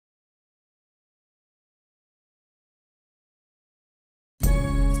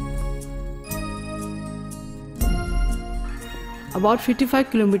About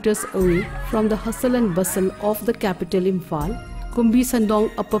 55 kilometers away from the hustle and bustle of the capital Imphal, Kumbi Sandong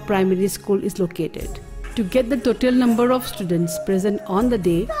Upper Primary School is located. To get the total number of students present on the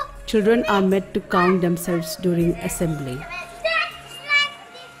day, children are made to count themselves during assembly.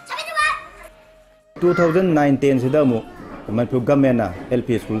 2019 sidamu Manipur government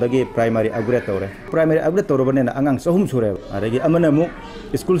LP school dagi primary upgrade tawre. Primary upgrade tawrobane na angang sahum sure. Adagi amana mu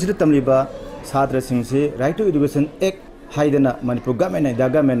school sida tamliba Sadra Singsi Right to Education Act Haidana Manipur government da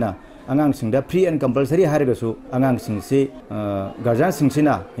government angang singda free and compulsory haragasu angang singsi guardian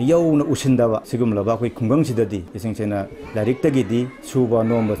singsina yauna usindawa sigumlaba koi khungang sidadi isingsena direct tagidi suba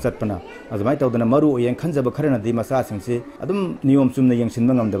nomba chatpana azmai tawdana maru yeng khanjaba kharana di masa singsi adum niyom chumna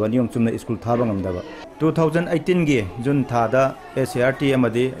yengsinba ngamdaba niyom chumna school thaba ngamdaba 2018 gi June thada SCERT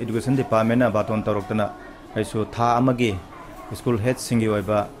amadi education department na baton toroktana aisu tha amagi school head singi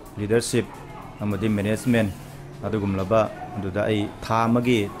oiba leadership amadi management adugumlaba aduda ai tha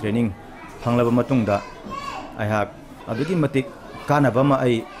amagi training phanglaba matungda ai hak adugi matik kanaba ma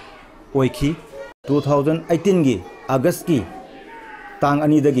ai oikhi 2018 gi August gi tang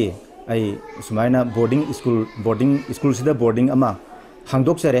ani dagi ai sumaina boarding school sida boarding ama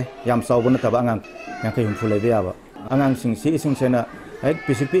hangdok sere yam sawbona taba angang yankai humfu lebe yaba angang singsi sena ai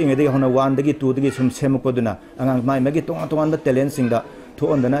PCP ingedi hona 1 dagi 2 dagi sum semko duna angang mai magi tonga talent singda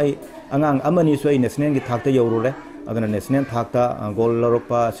thuondana ai angang amani so ai national gi thakta yorure adana national thakta gold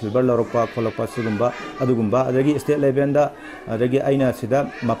lorokpa silver lorokpa kholokpa sigumba adugumba adagi state level da adagi aina sida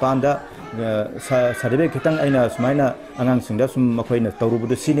mapanda certificate kitang aina sumaina angang singda sum makoina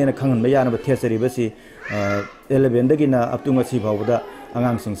tawrubudu sinena khangan bayana ba thesari basi 11 dagi na aptunga si bawda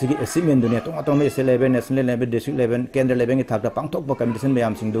angang singsi achievement dunia tong state level national level district level kendra level gi thakta pangthok ba competition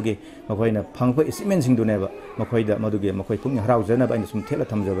bayam singdugi makoina phangpa achievement sing duneba makoida madugi makoi pung haraujana ba sum thela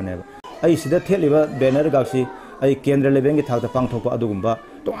thamjabane ba ai sida theliba banner gaksi ai kendra level gi thakta pangthok ba adugumba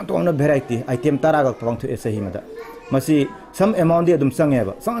tong na variety item taraga pangtho esahimada masi some amount di adum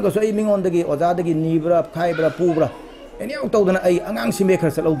sangeba sanga so ai mingon dagi oja dagi nibra khaibra pubra eni out tawdana ai angang sime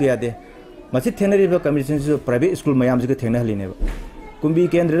khar salau de ade masi thenari ba commission so private school mayam siga thengna halineba kumbi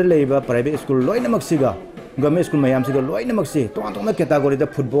kendra leiba private school loina maksiga government school mayam siga loina maksi tong category da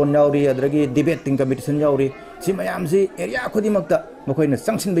football yauri adragi debating competition yauri si mayam si area khodi makta makoina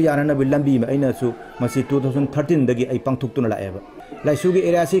sangsin ba yana na lambi ma aina su masi 2013 dagi ai pangthuk tuna laeba laisugi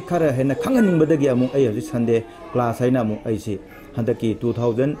area si khara hena khanghaning badagi amu ai hoji sunday class haina amu ai si handaki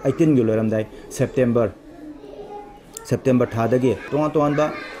 2018 gi loramdai September thadagi tonga ba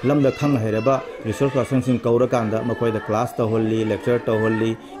lamda khang hairaba resource person sing kaura kanda makoi da class ta holli lecture ta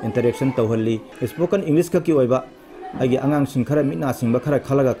holli interaction ta holli spoken english ka ki oiba agi angang sing khara mina sing ba khara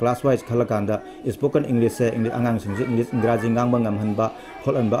khalaga class wise khala kanda spoken english se angang sing je english ingraji ngang bangam hanba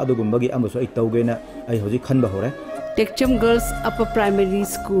kholan ba adugum bagi amuso ai tawgena ai hoji khanba hore Tekcham Girls Upper Primary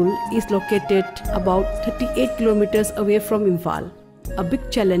School is located about 38 kilometers away from Imphal. A big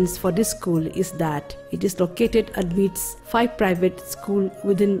challenge for this school is that it is located amidst 5 private schools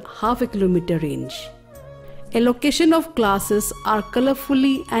within half a kilometer range. Allocation of classes are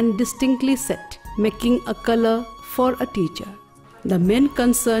colorfully and distinctly set, making a color for a teacher. The main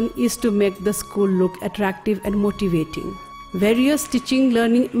concern is to make the school look attractive and motivating. Various teaching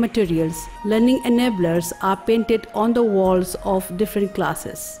learning materials, learning enablers are painted on the walls of different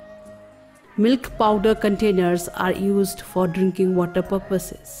classes. Milk powder containers are used for drinking water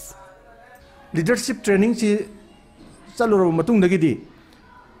purposes. Leadership training chi chaluro matung dagidi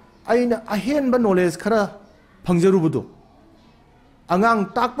aina ahen ba knowledge khara phangjarubudu angang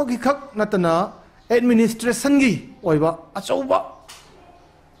takpa gi khak natana administration gi oiba achauba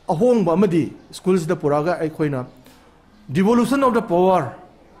ahongba amadi schools da puraga aikoina devolution of the power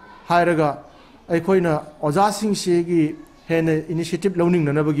hairaga aikoina oja sing se gi hen initiative learning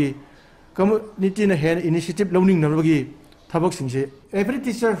nanabagi community na hen initiative learning nanabagi thabak sing se every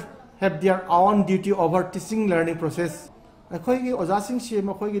teacher have their own duty over teaching learning process akhoi gi oja sing se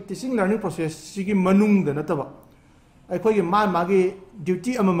makhoi gi teaching learning process sigi manung da nataba akhoi gi magi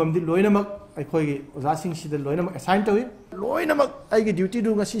duty amamam di loinamak akhoi gi oja sing si da loinamak assign tawi loinamak ai gi duty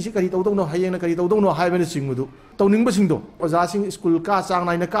du ngasi si kari tawdong no hayeng na kari tawdong no haibena singmudu tawning ba singdo oja sing school ka chang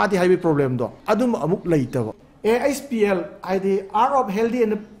nai na ka di haibe problem do adum amuk leitaba ASPL id art of healthy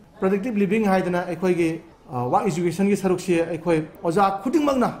and productive living haidana akhoi gi work education gi saruk se akhoi oja khuding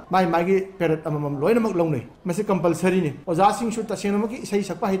magna mai magi parrot amamam loinamak longnai mase compulsory ni oja sing shu tasena magi sai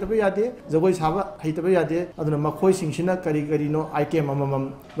sakpa haitaba yade jagoi saba haitaba yade aduna makhoi sing sina kari kari no item amamam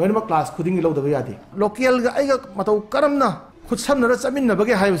loinamak class khuding gi lodaba yade local ga aiga matau karamna खुदसमनरा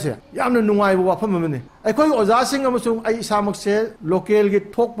चमिन्नबगे हाइबसे यामना नुंगाइबो वाफम अमने अखोय ओजासिंग अमसुंग आई इसामकसे local गी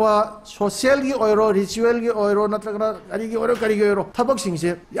थोकबा social गी ओइरो ritual गी ओइरो नत्रगना करिगी ओइरो थबक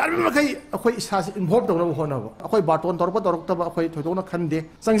सिंगसे यारमखै अखोय इसासे involve तौनबो होनबो अखोय बाटोन तौरबो तौरक्तबा अखोय थोदोना खनदे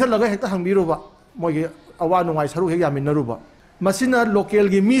संगसलगा हेक्ता हंगबिरुबा मोगे अवा नुंगाइ सरु हे यामिनरुबा मसिना local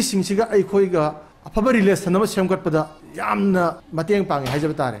गी मी सिंगसिगा अखोयगा अफब relation अमा सेमगतपदा यामना मतेंग पांगे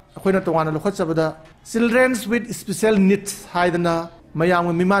हाइजब तारे अखोयना तोवाना लखोचबदा children's with special needs हाइदना मयाम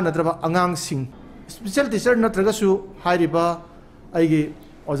मिमानद्रबा अंगांग Singh special teacher नत्रगसु हाइरिबा आइगे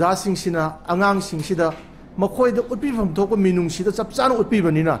ओजा सिंगसिना अंगांग सिंगसिदा मखोयदा उत्पिफम थोको मिनुंगसिदा चपचान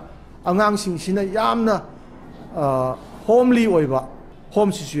उत्पिबनिना अंगांग सिंगसिना यामना होमली ओइबा होम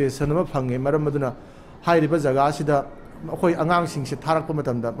सिचुएशन अमा फंगे मरम मदुना हाइरिबा जगासिदा अखोय अंगांग सिंगसे थारकपा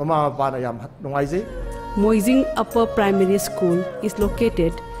मतमदा mama मपाना yam नुंगाइजे Moising Upper Primary School is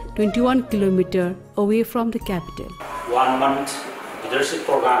located 21 kilometers away from the capital. 1 month leadership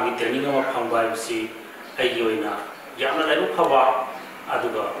program की training में फंगबाई बसी आई योजना यामना लाइव फवा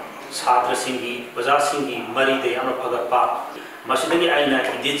अदुगा छात्र सिंगी बजार सिंगी मरी दे यामना फगपा मशीन की आईना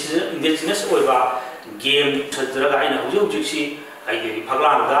इंडिजिनस ओइबा गेम छजरगा आईना हुजु जिक्सी आई ये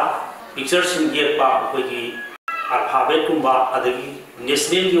फगलांगा पिक्चर सिंगी पा कोई की अल्फाबेट कुंबा अदगी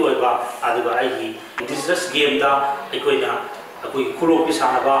नेशनल की ओइबा अदुगा आई इंडिजिनस गेम दा अकोइना अकोइ खुलो की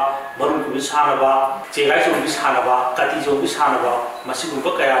सानबा मरुन की सानबा चेगाइ जो की सानबा काटी जो की सानबा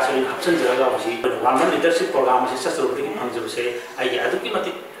मसिगुंबा कया से हप्सन जरगा बसी वामन लीडरशिप प्रोग्राम से ससुरति की फंगजबसे आई अदुकी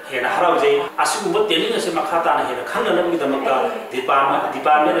मति हेना हरावजे असिगुंबा ट्रेनिंग से मखाता न हेना खंगनबगी दमका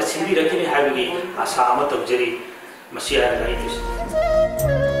डिपार्टमेंट सिंबी रखिने हाइबगी आशा अमा तौजरी मसिया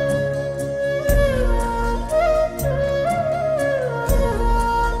गाइदिस